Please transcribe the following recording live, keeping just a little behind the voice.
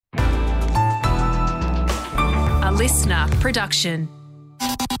listener production.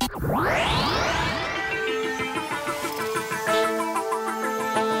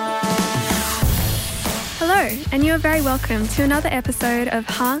 Hello, and you are very welcome to another episode of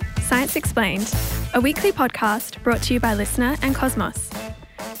Science Explained, a weekly podcast brought to you by Listener and Cosmos.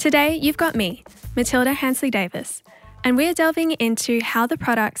 Today, you've got me, Matilda Hansley-Davis, and we're delving into how the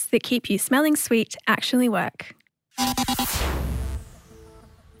products that keep you smelling sweet actually work.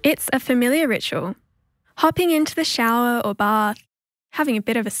 It's a familiar ritual. Hopping into the shower or bath, having a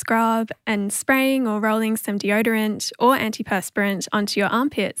bit of a scrub, and spraying or rolling some deodorant or antiperspirant onto your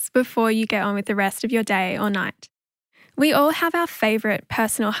armpits before you get on with the rest of your day or night. We all have our favourite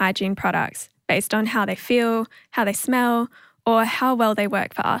personal hygiene products based on how they feel, how they smell, or how well they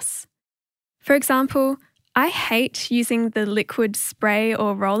work for us. For example, I hate using the liquid spray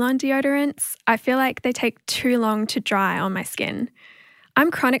or roll-on deodorants. I feel like they take too long to dry on my skin. I'm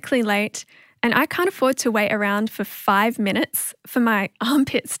chronically late, and I can't afford to wait around for 5 minutes for my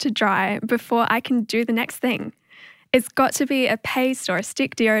armpits to dry before I can do the next thing. It's got to be a paste or a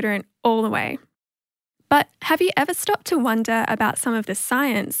stick deodorant all the way. But have you ever stopped to wonder about some of the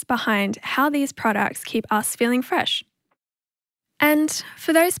science behind how these products keep us feeling fresh? And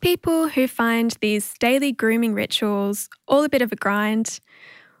for those people who find these daily grooming rituals all a bit of a grind,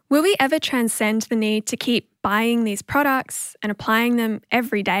 will we ever transcend the need to keep buying these products and applying them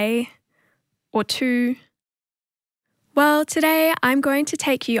every day? Or two? Well, today I'm going to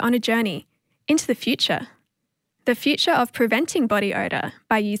take you on a journey into the future of preventing body odour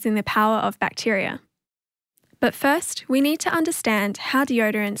by using the power of bacteria. But first, we need to understand how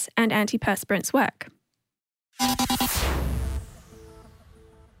deodorants and antiperspirants work.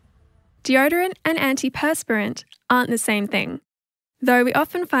 Deodorant and antiperspirant aren't the same thing, though we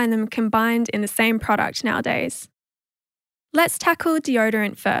often find them combined in the same product nowadays. Let's tackle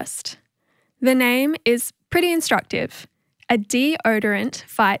deodorant first. The name is pretty instructive. A deodorant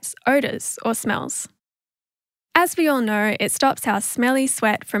fights odours or smells. As we all know, it stops our smelly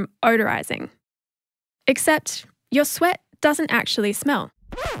sweat from odorising. Except your sweat doesn't actually smell.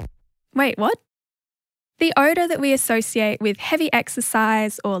 Wait, what? The odour that we associate with heavy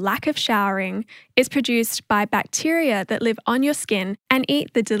exercise or lack of showering is produced by bacteria that live on your skin and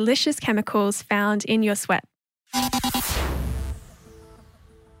eat the delicious chemicals found in your sweat.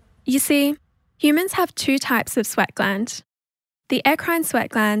 You see, humans have 2 types of sweat gland. The eccrine sweat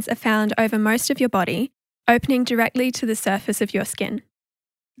glands are found over most of your body, opening directly to the surface of your skin.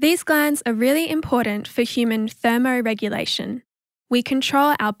 These glands are really important for human thermoregulation. We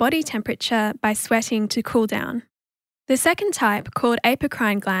control our body temperature by sweating to cool down. The second type, called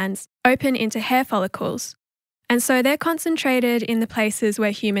apocrine glands, open into hair follicles, and so they're concentrated in the places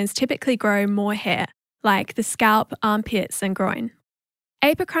where humans typically grow more hair, like the scalp, armpits, and groin.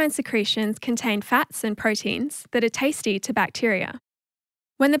 Apocrine secretions contain fats and proteins that are tasty to bacteria.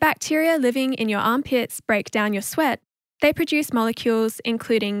 When the bacteria living in your armpits break down your sweat, they produce molecules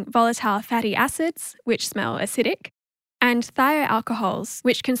including volatile fatty acids, which smell acidic, and thioalcohols,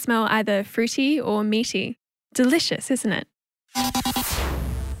 which can smell either fruity or meaty. Delicious, isn't it?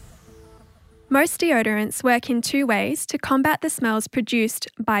 Most deodorants work in 2 ways to combat the smells produced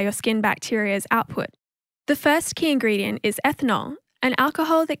by your skin bacteria's output. The first key ingredient is ethanol, an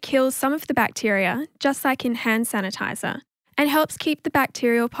alcohol that kills some of the bacteria, just like in hand sanitizer, and helps keep the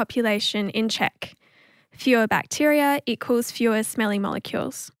bacterial population in check. Fewer bacteria equals fewer smelly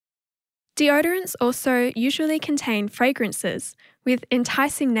molecules. Deodorants also usually contain fragrances with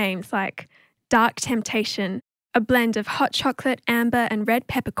enticing names like Dark Temptation, a blend of hot chocolate, amber, and red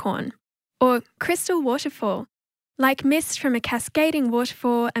peppercorn, or Crystal Waterfall, like mist from a cascading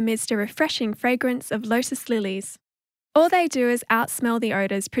waterfall amidst a refreshing fragrance of lotus lilies. All they do is outsmell the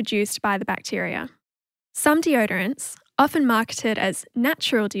odours produced by the bacteria. Some deodorants, often marketed as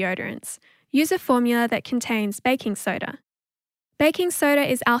natural deodorants, use a formula that contains baking soda. Baking soda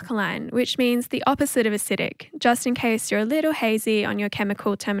is alkaline, which means the opposite of acidic, just in case you're a little hazy on your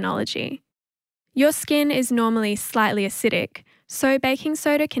chemical terminology. Your skin is normally slightly acidic, so baking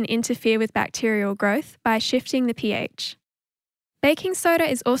soda can interfere with bacterial growth by shifting the pH. Baking soda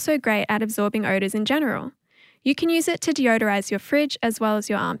is also great at absorbing odours in general. You can use it to deodorize your fridge as well as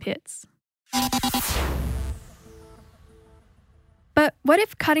your armpits. But what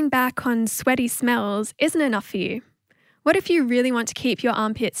if cutting back on sweaty smells isn't enough for you? What if you really want to keep your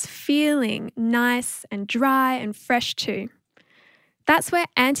armpits feeling nice and dry and fresh too? That's where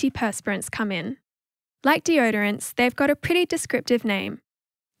antiperspirants come in. Like deodorants, they've got a pretty descriptive name.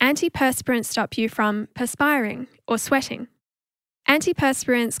 Antiperspirants stop you from perspiring or sweating.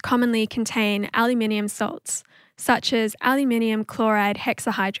 Antiperspirants commonly contain aluminium salts, such as aluminium chloride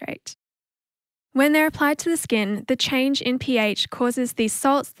hexahydrate. When they're applied to the skin, the change in pH causes these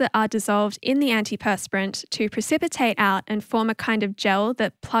salts that are dissolved in the antiperspirant to precipitate out and form a kind of gel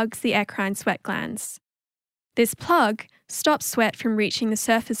that plugs the eccrine sweat glands. This plug stops sweat from reaching the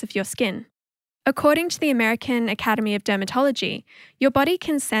surface of your skin. According to the American Academy of Dermatology, your body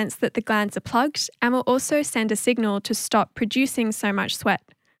can sense that the glands are plugged and will also send a signal to stop producing so much sweat.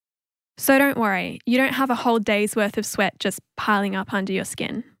 So don't worry, you don't have a whole day's worth of sweat just piling up under your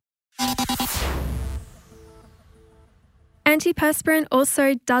skin. Antiperspirant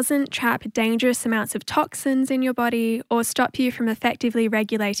also doesn't trap dangerous amounts of toxins in your body or stop you from effectively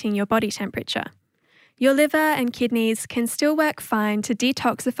regulating your body temperature. Your liver and kidneys can still work fine to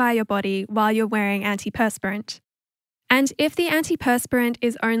detoxify your body while you're wearing antiperspirant. And if the antiperspirant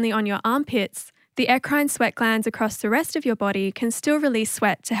is only on your armpits, the eccrine sweat glands across the rest of your body can still release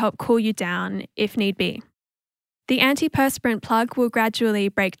sweat to help cool you down if need be. The antiperspirant plug will gradually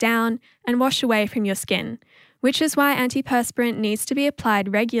break down and wash away from your skin, which is why antiperspirant needs to be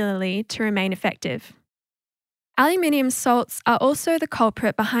applied regularly to remain effective. Aluminium salts are also the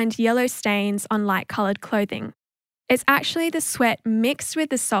culprit behind yellow stains on light-coloured clothing. It's actually the sweat mixed with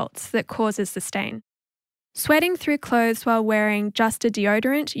the salts that causes the stain. Sweating through clothes while wearing just a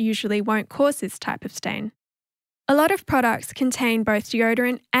deodorant usually won't cause this type of stain. A lot of products contain both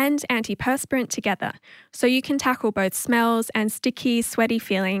deodorant and antiperspirant together, so you can tackle both smells and sticky, sweaty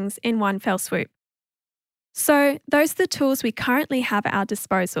feelings in one fell swoop. So, those are the tools we currently have at our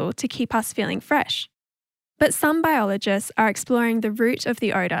disposal to keep us feeling fresh. But some biologists are exploring the root of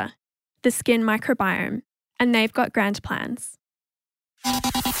the odour, the skin microbiome, and they've got grand plans.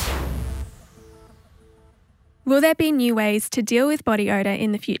 Will there be new ways to deal with body odour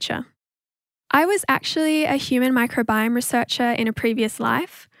in the future? I was actually a human microbiome researcher in a previous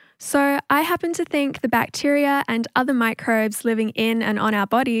life, so I happen to think the bacteria and other microbes living in and on our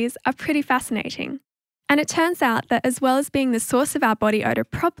bodies are pretty fascinating. And it turns out that as well as being the source of our body odour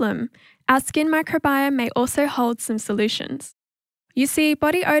problem, our skin microbiome may also hold some solutions. You see,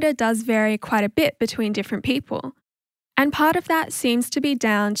 body odour does vary quite a bit between different people, and part of that seems to be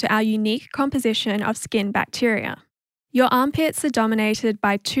down to our unique composition of skin bacteria. Your armpits are dominated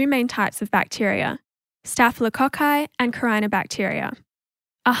by two main types of bacteria, Staphylococci and Corynebacteria.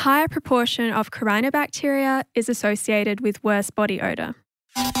 A higher proportion of Corynebacteria is associated with worse body odour.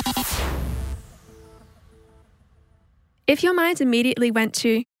 If your mind immediately went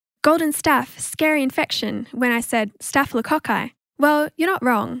to golden staph, scary infection, when I said Staphylococci, well, you're not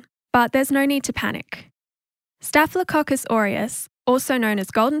wrong, but there's no need to panic. Staphylococcus aureus, also known as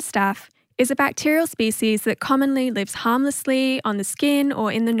golden staph, is a bacterial species that commonly lives harmlessly on the skin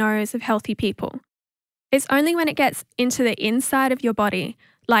or in the nose of healthy people. It's only when it gets into the inside of your body,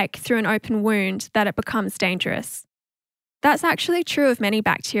 like through an open wound, that it becomes dangerous. That's actually true of many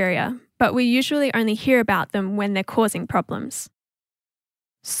bacteria, but we usually only hear about them when they're causing problems.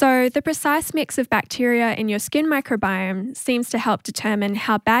 So, the precise mix of bacteria in your skin microbiome seems to help determine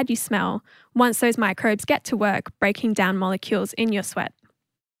how bad you smell once those microbes get to work breaking down molecules in your sweat.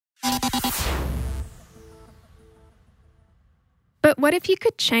 But what if you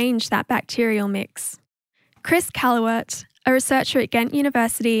could change that bacterial mix? Chris Callawert, a researcher at Ghent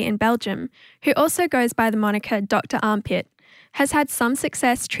University in Belgium, who also goes by the moniker Dr. Armpit, has had some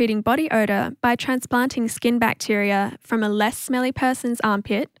success treating body odour by transplanting skin bacteria from a less smelly person's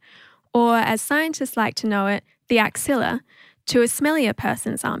armpit, or as scientists like to know it, the axilla, to a smellier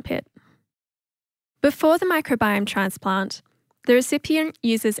person's armpit. Before the microbiome transplant, the recipient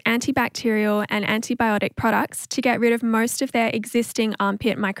uses antibacterial and antibiotic products to get rid of most of their existing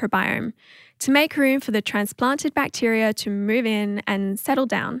armpit microbiome, to make room for the transplanted bacteria to move in and settle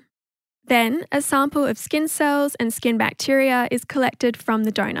down. Then, a sample of skin cells and skin bacteria is collected from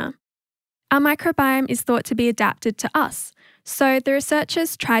the donor. Our microbiome is thought to be adapted to us, so the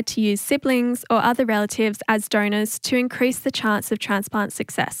researchers tried to use siblings or other relatives as donors to increase the chance of transplant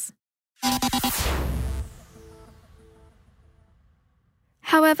success.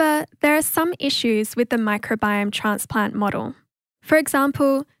 However, there are some issues with the microbiome transplant model. For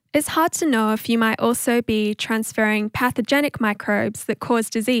example, it's hard to know if you might also be transferring pathogenic microbes that cause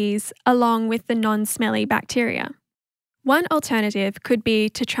disease along with the non-smelly bacteria. One alternative could be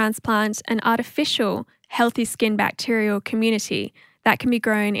to transplant an artificial, healthy skin bacterial community that can be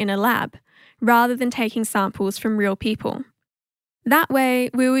grown in a lab, rather than taking samples from real people. That way,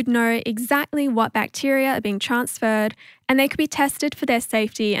 we would know exactly what bacteria are being transferred, and they could be tested for their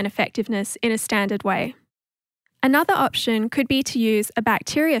safety and effectiveness in a standard way. Another option could be to use a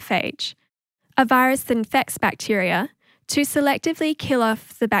bacteriophage, a virus that infects bacteria, to selectively kill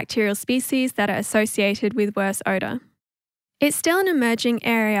off the bacterial species that are associated with worse odour. It's still an emerging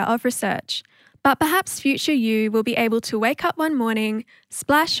area of research, But perhaps future you will be able to wake up one morning,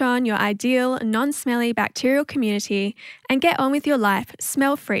 splash on your ideal non-smelly bacterial community, and get on with your life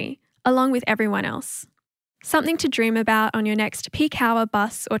smell-free, along with everyone else. Something to dream about on your next peak hour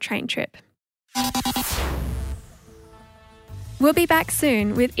bus or train trip. We'll be back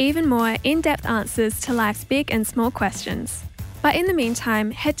soon with even more in-depth answers to life's big and small questions. But in the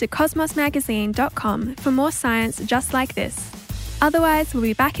meantime, head to cosmosmagazine.com for more science just like this. Otherwise, we'll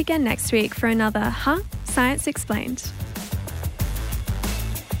be back again next week for another Science Explained.